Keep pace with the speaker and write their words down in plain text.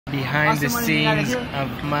Behind the scenes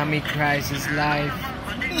of Mommy Crisis Life.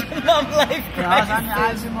 Mom Life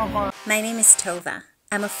Crisis. My name is Tova.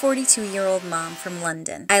 I'm a 42-year-old mom from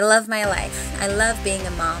London. I love my life. I love being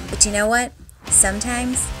a mom. But you know what?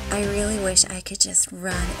 Sometimes I really wish I could just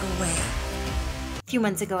run away. A few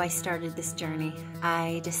months ago, I started this journey.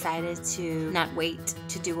 I decided to not wait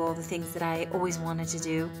to do all the things that I always wanted to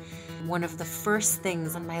do. One of the first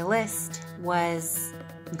things on my list was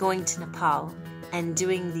going to Nepal and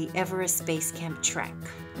doing the Everest Base Camp trek,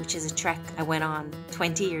 which is a trek I went on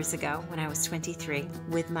 20 years ago when I was 23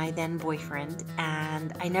 with my then boyfriend,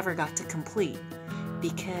 and I never got to complete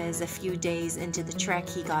because a few days into the trek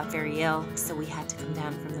he got very ill, so we had to come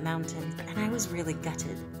down from the mountain, and I was really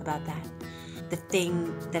gutted about that. The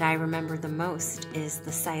thing that I remember the most is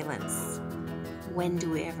the silence. When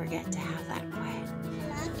do we ever get to have that quiet?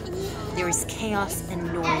 There is chaos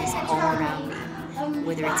and noise all around me,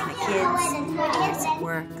 whether it's my kids, whether it's at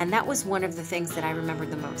work. And that was one of the things that I remember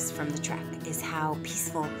the most from the trek, is how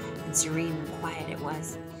peaceful and serene and quiet it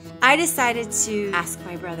was. I decided to ask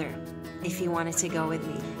my brother if he wanted to go with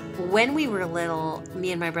me. When we were little,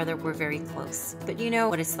 me and my brother were very close. But you know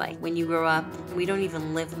what it's like when you grow up, we don't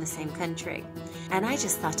even live in the same country. And I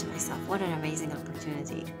just thought to myself, what an amazing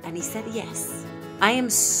opportunity. And he said yes. I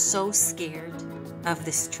am so scared of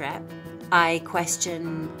this trip. I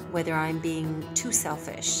question whether I'm being too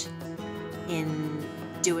selfish in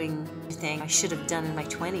doing the thing I should have done in my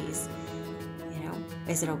 20s. You know,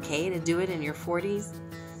 is it okay to do it in your 40s?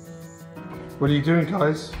 What are you doing,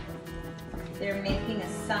 guys? They're making a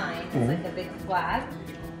sign, it's like a big flag,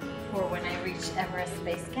 for when I reach Everest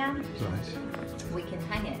Base Camp. Right. We can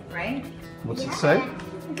hang it, right? What's it say?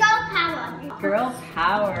 Girl power. Girl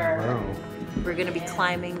power. Wow. We're going to be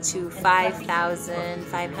climbing to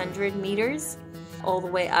 5,500 meters, all the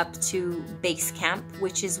way up to base camp,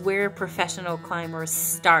 which is where professional climbers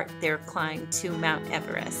start their climb to Mount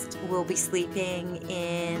Everest. We'll be sleeping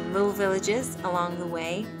in little villages along the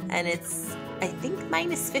way, and it's, I think,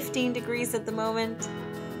 minus 15 degrees at the moment.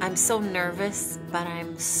 I'm so nervous, but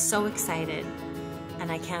I'm so excited,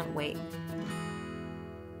 and I can't wait.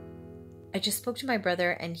 I just spoke to my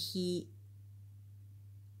brother, and he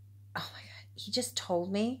just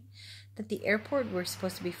told me that the airport we're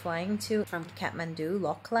supposed to be flying to from Kathmandu,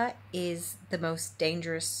 Lokla, is the most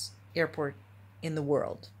dangerous airport in the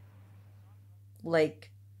world.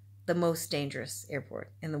 Like, the most dangerous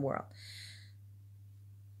airport in the world.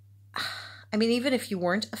 I mean, even if you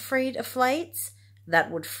weren't afraid of flights,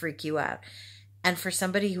 that would freak you out. And for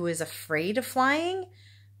somebody who is afraid of flying,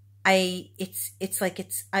 I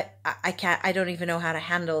don't even know how to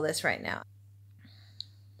handle this right now.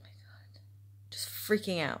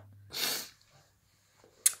 Freaking out.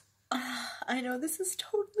 I know this is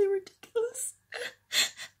totally ridiculous.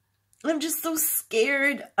 I'm just so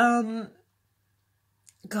scared. God,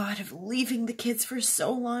 of leaving the kids for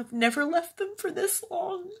so long. I've never left them for this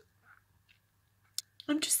long.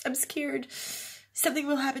 I'm scared something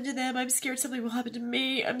will happen to them. I'm scared something will happen to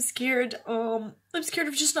me. I'm scared of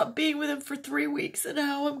just not being with them for 3 weeks and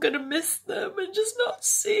how I'm gonna miss them and just not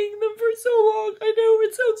seeing them for so long. I know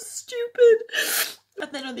it sounds stupid.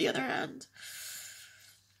 But then on the other hand,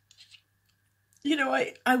 you know,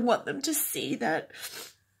 I want them to see that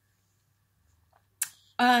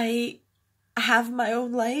I have my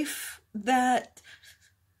own life, that,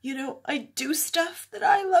 you know, I do stuff that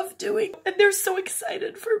I love doing, and they're so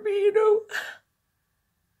excited for me, you know.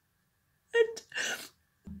 And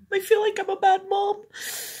I feel like I'm a bad mom,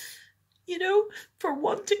 you know, for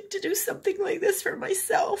wanting to do something like this for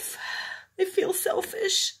myself. I feel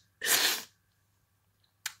selfish.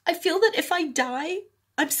 I feel that if I die,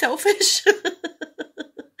 I'm selfish. You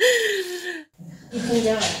can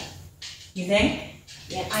do it. You think?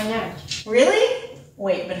 Yeah, I know. Really?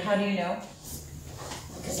 Wait, but how do you know?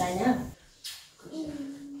 Because I know.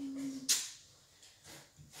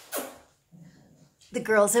 The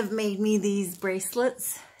girls have made me these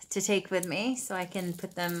bracelets to take with me so I can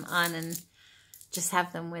put them on and just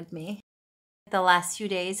have them with me. The last few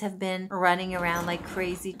days have been running around like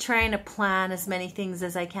crazy, trying to plan as many things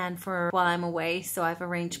as I can for while I'm away. So I've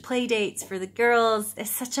arranged play dates for the girls. It's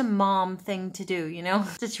such a mom thing to do, you know,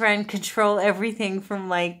 to try and control everything from,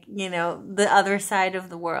 like, you know, the other side of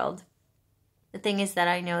the world. The thing is that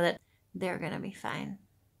I know that they're gonna be fine.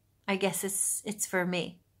 I guess it's for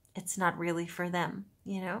me. It's not really for them,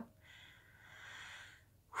 you know?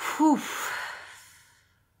 Whew.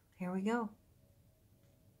 Here we go.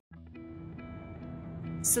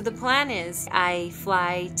 So the plan is I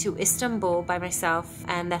fly to Istanbul by myself,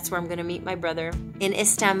 and that's where I'm gonna meet my brother. In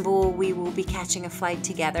Istanbul, we will be catching a flight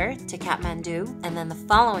together to Kathmandu, and then the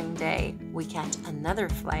following day, we catch another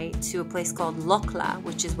flight to a place called Lokla,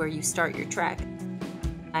 which is where you start your trek.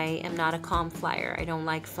 I am not a calm flyer. I don't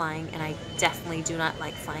like flying, and I definitely do not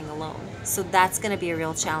like flying alone. So that's gonna be a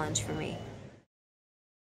real challenge for me.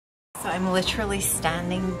 So I'm literally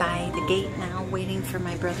standing by the gate now, waiting for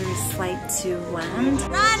my brother's flight to land.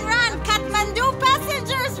 Run, run! Kathmandu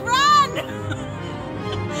passengers, run!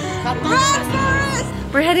 Run, Forrest!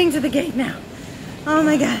 We're heading to the gate now. Oh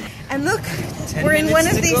my god. And look, we're in one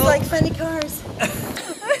of these like funny cars.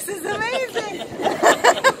 This is amazing!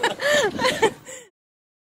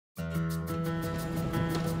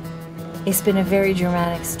 It's been a very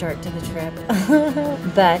dramatic start to the trip,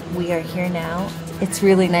 but we are here now. It's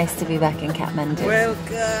really nice to be back in Kathmandu.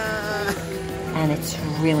 Welcome! And it's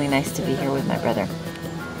really nice to be here with my brother.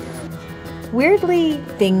 Weirdly,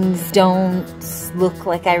 things don't look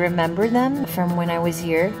like I remember them from when I was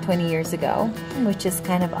here 20 years ago, which is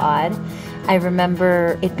kind of odd. I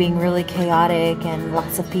remember it being really chaotic and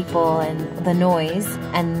lots of people and the noise,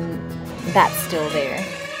 and that's still there.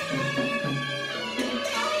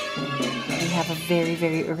 We have a very,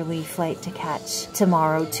 very early flight to catch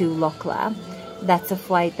tomorrow to Lokla. That's a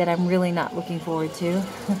flight that I'm really not looking forward to.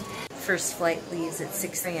 First flight leaves at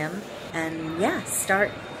 6 a.m. and yeah,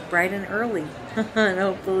 start bright and early. And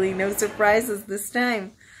hopefully no surprises this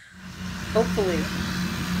time. Hopefully.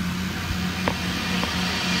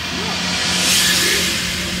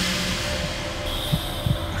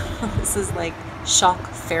 This is like shock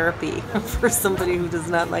therapy for somebody who does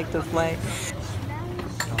not like to fly.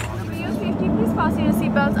 For your safety, please fasten your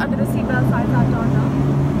seatbelts under the seatbelt signs are turned off.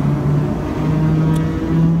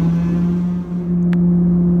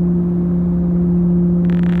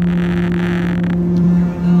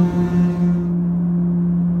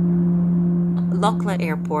 Lokla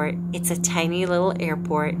Airport, it's a tiny little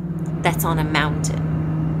airport that's on a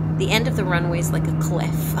mountain. The end of the runway is like a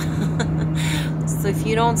cliff. So if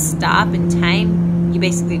you don't stop in time, you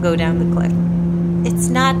basically go down the cliff. It's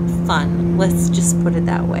not fun, let's just put it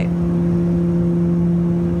that way.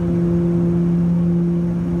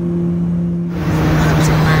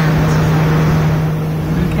 To land.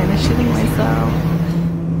 I'm kind of shitting myself.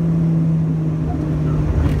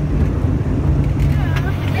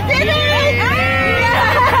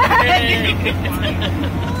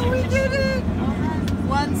 Oh, we did it!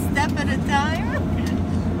 One step at a time.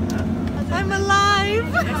 I'm alive!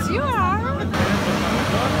 Yes, you are.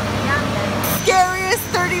 Scariest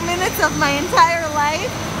 30 minutes of my entire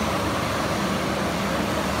life.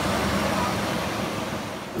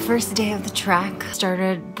 First day of the trek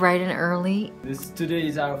started bright and early. Today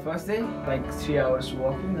is our first day, like 3 hours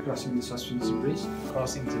walking, crossing the Suspension Bridge.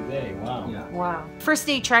 Crossing today, wow. Yeah. Wow. First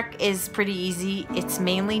day trek is pretty easy. It's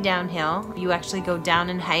mainly downhill. You actually go down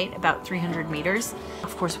in height about 300 meters.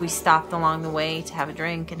 Of course, we stopped along the way to have a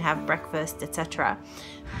drink and have breakfast, etc.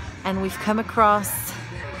 And we've come across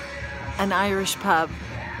an Irish pub.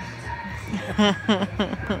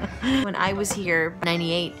 When I was here,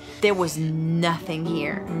 98, there was nothing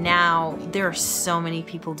here. Now, there are so many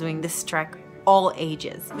people doing this trek, all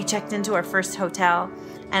ages. We checked into our first hotel,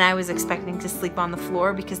 and I was expecting to sleep on the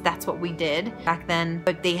floor because that's what we did back then.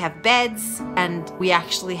 But they have beds, and we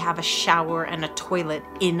actually have a shower and a toilet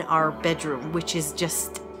in our bedroom, which is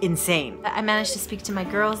just insane. I managed to speak to my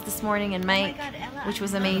girls this morning and Mike, which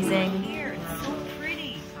was amazing.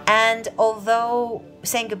 And although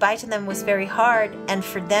saying goodbye to them was very hard, and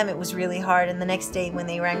for them it was really hard, and the next day when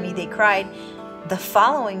they rang me they cried, the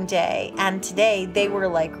following day and today they were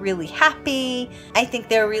like really happy. I think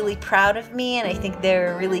they're really proud of me, and I think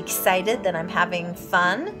they're really excited that I'm having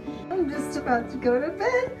fun. I'm just about to go to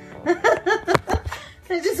bed.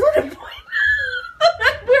 I just want to point out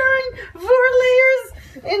I'm wearing 4 layers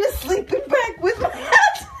in a sleeping bag with my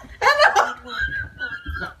hat and a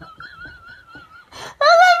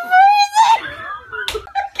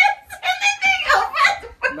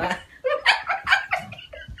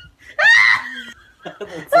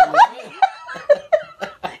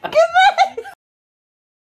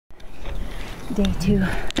Day 2.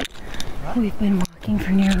 We've been walking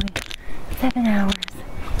for nearly 7 hours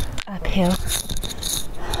uphill.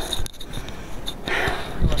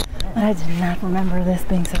 I did not remember this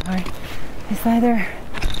being so hard. It's either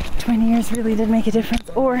 20 years really did make a difference,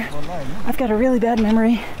 or I've got a really bad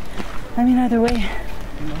memory. I mean, either way,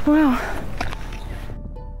 wow.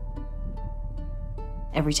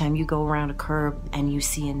 Every time you go around a curve and you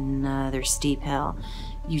see another steep hill,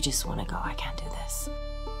 you just want to go, I can't do this.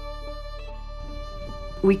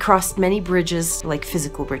 We crossed many bridges, like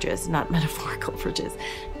physical bridges, not metaphorical bridges,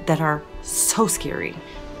 that are so scary,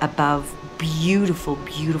 above beautiful,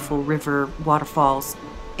 beautiful river, waterfalls,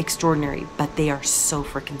 extraordinary, but they are so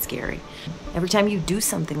freaking scary. Every time you do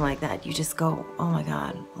something like that, you just go, oh my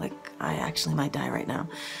God, like I actually might die right now.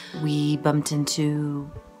 We bumped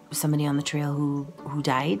into somebody on the trail who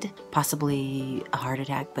died, possibly a heart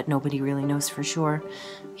attack, but nobody really knows for sure.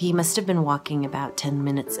 He must have been walking about 10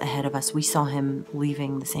 minutes ahead of us. We saw him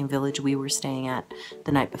leaving the same village we were staying at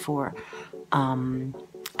the night before. And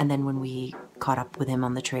then when we caught up with him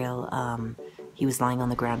on the trail, he was lying on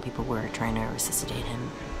the ground. People were trying to resuscitate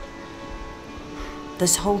him.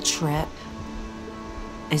 This whole trip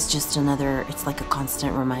is just another, it's like a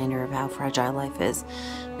constant reminder of how fragile life is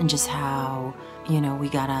and just how, you know, we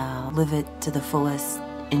gotta live it to the fullest,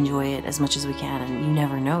 enjoy it as much as we can, and you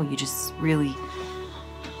never know. You just really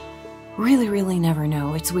never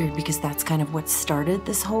know. It's weird because that's kind of what started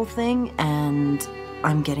this whole thing, and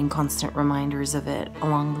I'm getting constant reminders of it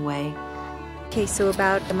along the way. Okay, so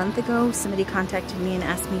about a month ago, somebody contacted me and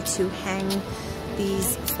asked me to hang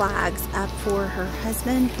these flags up for her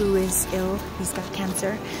husband who is ill. He's got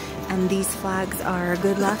cancer, and these flags are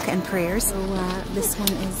good luck and prayers. So this one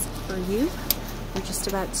is for you. We're just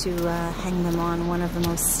about to hang them on one of the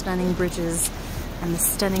most stunning bridges and the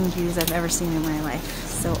stunning views I've ever seen in my life.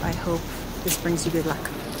 So I hope this brings you good luck.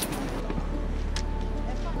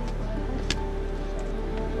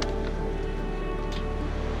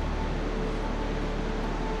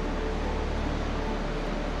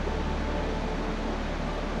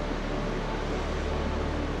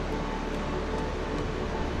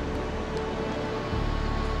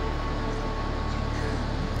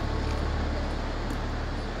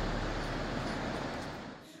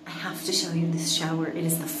 To show you this shower. It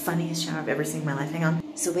is the funniest shower I've ever seen in my life. Hang on.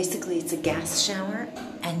 So basically it's a gas shower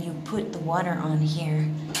and you put the water on here,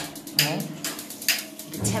 right?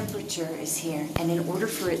 The temperature is here, and in order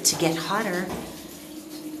for it to get hotter,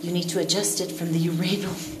 you need to adjust it from the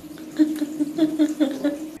urinal.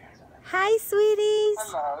 Hi, sweeties.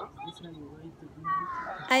 Hello.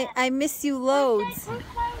 I miss you loads.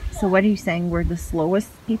 So what are you saying? We're the slowest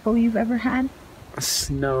people you've ever had?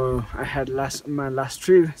 No, I had my last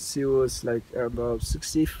trip. She was like about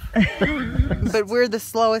 60. But we're the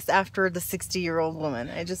slowest after the 60-year-old woman.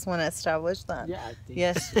 I just want to establish that. Yeah, I think.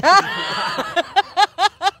 Yes.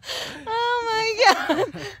 Oh my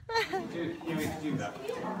God.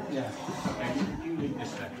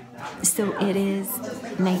 So it is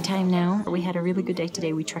nighttime now. We had a really good day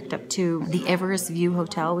today. We trekked up to the Everest View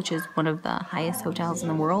Hotel, which is one of the highest hotels in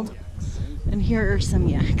the world. And here are some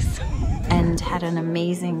yaks. And had an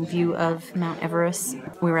amazing view of Mount Everest.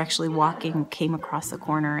 We were actually walking, came across the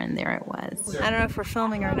corner, and there it was. I don't know if we're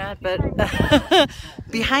filming or not, but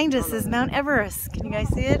behind us is Mount Everest. Can you guys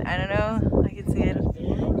see it? I don't know. I can see it.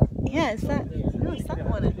 Yeah, it's that. No, it's that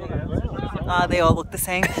one. They all look the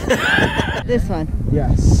same. This one.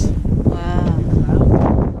 Yes. Wow.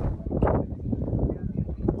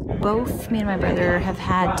 Both me and my brother have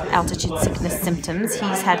had altitude sickness symptoms.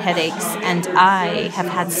 He's had headaches and I have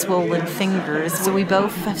had swollen fingers. So we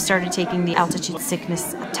both have started taking the altitude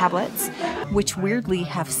sickness tablets, which weirdly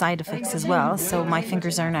have side effects as well. So my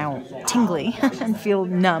fingers are now tingly and feel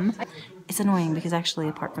numb. It's annoying because actually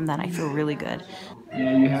apart from that I feel really good.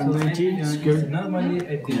 Yeah, you have 90. It's good. Normally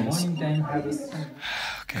at the morning time have a...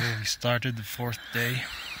 Okay, we started the 4th day.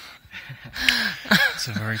 It's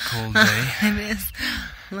a very cold day. It is.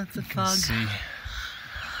 Lots of fog. See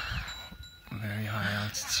very high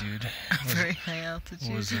altitude. Very high altitude.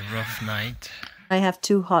 It was a rough night. I have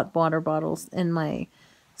 2 hot water bottles in my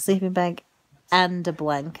sleeping bag and a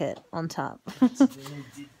blanket on top.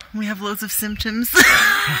 We have loads of symptoms.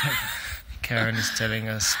 Karen is telling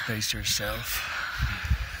us, pace yourself.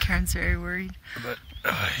 Karen's very worried. But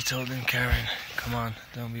I told him, Karen, come on,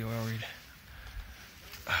 don't be worried.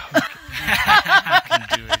 We can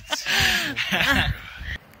do it.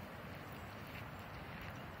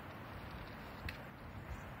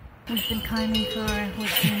 We've been climbing for what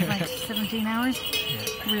seems like 17 hours.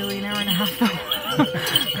 Yeah. Really, an hour and a half though.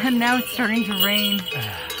 And now it's starting to rain.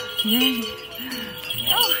 Yay.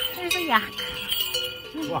 Oh, there's a yak.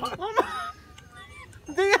 What?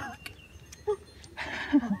 The yak.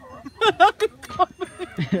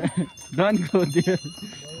 Don't go there.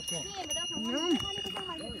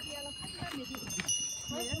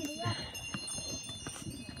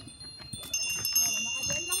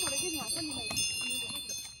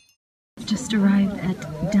 Just arrived at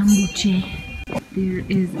Dambuche. There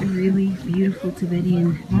is a really beautiful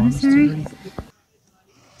Tibetan monastery.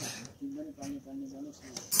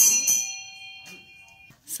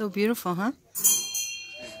 So beautiful, huh?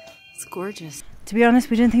 gorgeous. To be honest,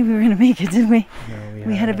 we didn't think we were going to make it, did we? No,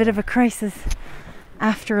 we had a bit of a crisis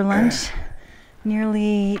after lunch.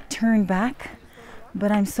 Nearly turned back.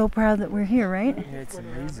 But I'm so proud that we're here, right? Yeah, it's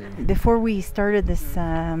amazing. Before we started this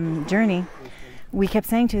journey, we kept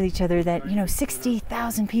saying to each other that, you know,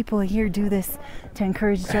 60,000 people a year do this to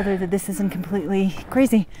encourage each other, that this isn't completely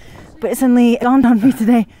crazy. But it suddenly dawned on me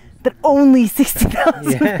today that only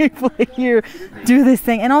 60,000 people a year do this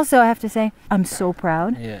thing. And also, I have to say, I'm so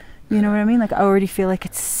proud. Yeah. You know what I mean? Like, I already feel like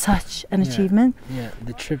it's such an achievement. Yeah,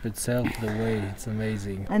 the trip itself, the way, it's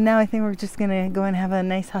amazing. And now I think we're just gonna go and have a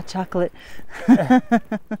nice hot chocolate. I'm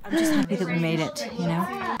just happy that we made it, you know?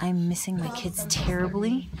 I'm missing my kids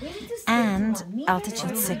terribly, and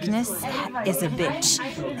altitude sickness is a bitch.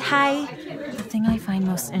 Hi! The thing I find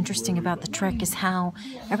most interesting about the trek is how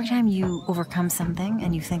every time you overcome something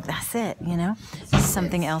and you think that's it, you know,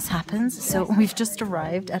 something else happens. So we've just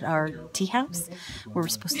arrived at our tea house where we're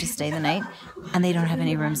supposed to stay the night, and they don't have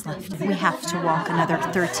any rooms left. We have to walk another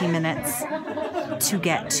 30 minutes to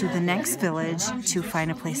get to the next village to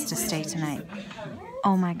find a place to stay tonight.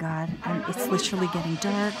 Oh my god, and it's literally getting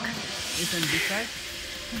dark. We're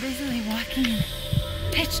basically walking in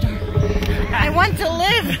pitch dark. I want to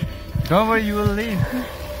live! Don't worry, you will live.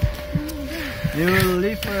 You will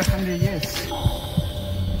live for 100 years.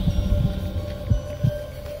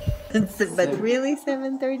 But really,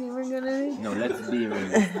 7:30 we're gonna leave? No, let's be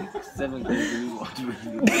realistic. 7:30 we watch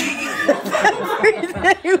Every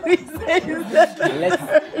day we say that.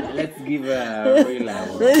 Let's give a real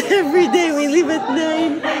hour. Every day we leave at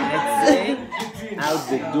 9. Let's say out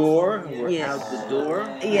the door. We're out the door.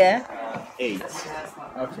 Yeah. 8.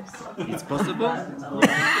 Okay. It's possible?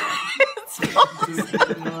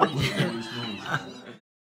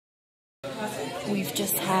 We've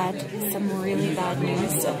just had some really bad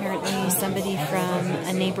news. Apparently somebody from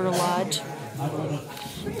a neighbor lodge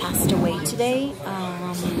passed away today.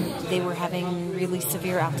 They were having really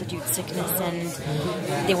severe altitude sickness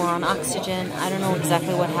and they were on oxygen. I don't know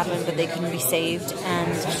exactly what happened, but they couldn't be saved,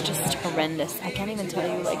 and it's just horrendous. I can't even tell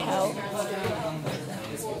you like how.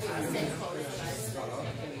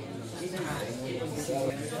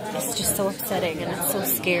 It's just so upsetting and it's so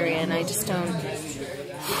scary, and I just don't.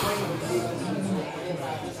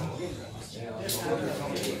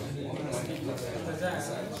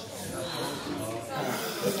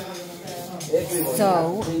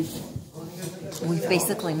 So we've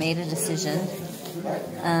basically made a decision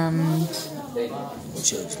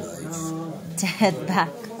to head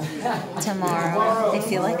back tomorrow. I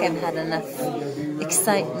feel like I've had enough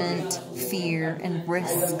excitement, fear, and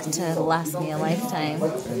risk to last me a lifetime.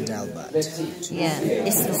 Yeah,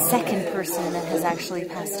 it's the second person that has actually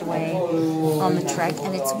passed away on the trek,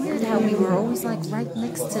 and it's weird how we were always like right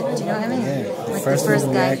next to, do you know what I mean? Yeah, like the first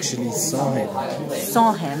guy we actually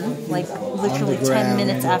saw him like literally 10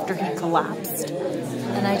 minutes after he collapsed.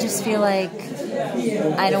 And I just feel like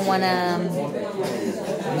I don't want to,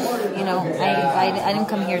 you know, I didn't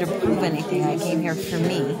come here to prove anything. I came here for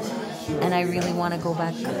me. And I really want to go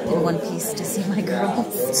back in one piece to see my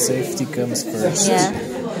girls. Safety comes first. Yeah.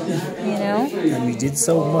 You know? And we did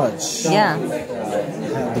so much. Yeah.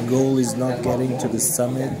 The goal is not getting to the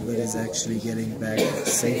summit, but is actually getting back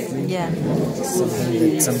safely. Yeah. Something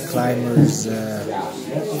that some climbers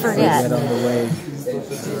forget on the way.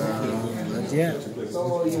 But yeah,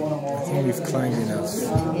 I think we've climbed enough.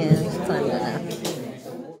 Yeah, we've climbed enough.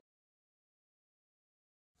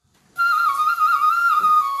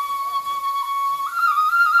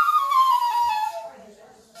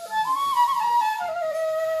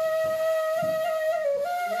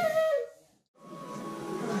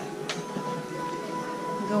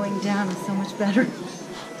 Going down is so much better.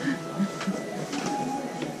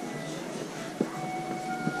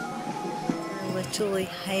 We're literally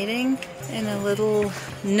hiding in a little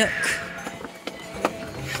nook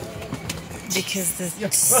because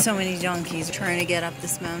there's so many donkeys trying to get up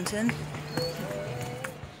this mountain.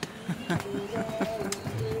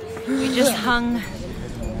 We just hung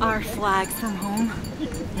our flags from home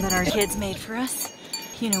that our kids made for us.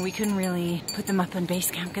 You know, we couldn't really put them up on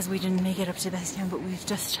base camp because we didn't make it up to base camp, but we've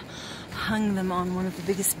just hung them on one of the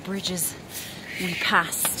biggest bridges we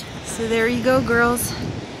passed. So there you go, girls.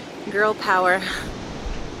 Girl power.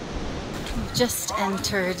 We've just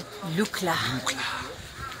entered Lukla,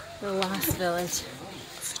 the last village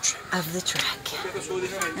of the trek.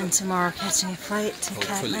 And tomorrow catching a flight to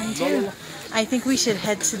Kathmandu. I think we should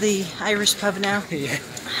head to the Irish pub now. Yeah.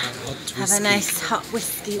 Have a nice hot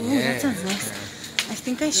whiskey. Ooh, that sounds nice. I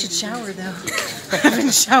think I should shower though. I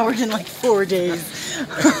haven't showered in like 4 days.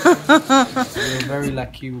 We're very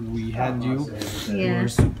lucky we had you. Yeah. You were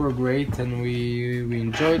super great and we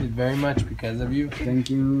enjoyed it very much because of you. Thank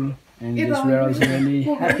you. And yes, we are also really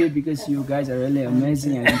happy because you guys are really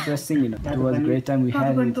amazing and interesting. You know, it was a great time we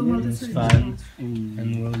had with you. It was fun.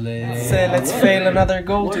 And we'll say let's fail another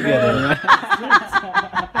goal together.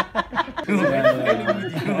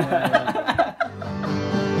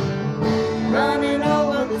 Running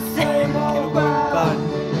over the same old ground.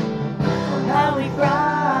 Now we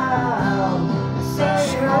ground.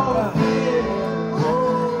 Same old feeling.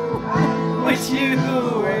 Wish you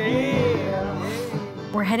were here.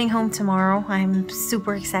 We're heading home tomorrow. I'm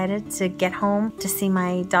super excited to get home, to see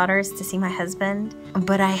my daughters, to see my husband.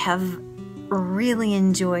 But I have really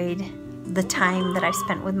enjoyed the time that I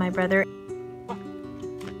spent with my brother.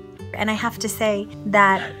 And I have to say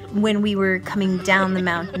that when we were coming down the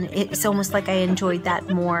mountain, it's almost like I enjoyed that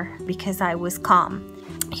more because I was calm.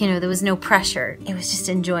 You know, there was no pressure. It was just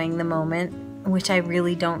enjoying the moment, which I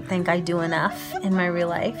really don't think I do enough in my real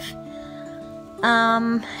life.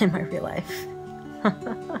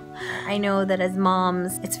 I know that as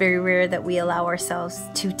moms, it's very rare that we allow ourselves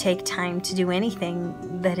to take time to do anything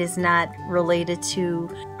that is not related to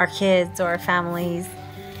our kids or our families.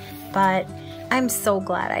 But I'm so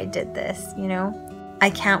glad I did this, you know? I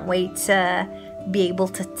can't wait to be able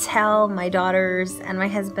to tell my daughters and my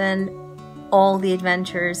husband all the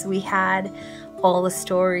adventures we had, all the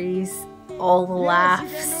stories, all the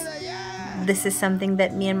laughs. This is something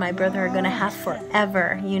that me and my brother are gonna have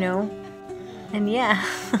forever, you know? And yeah,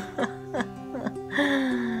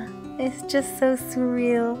 it's just so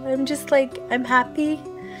surreal. I'm just like, I'm happy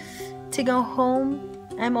to go home.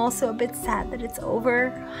 I'm also a bit sad that it's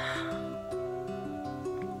over.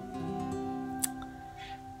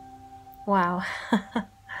 Wow.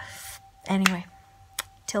 Anyway,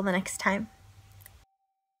 till the next time.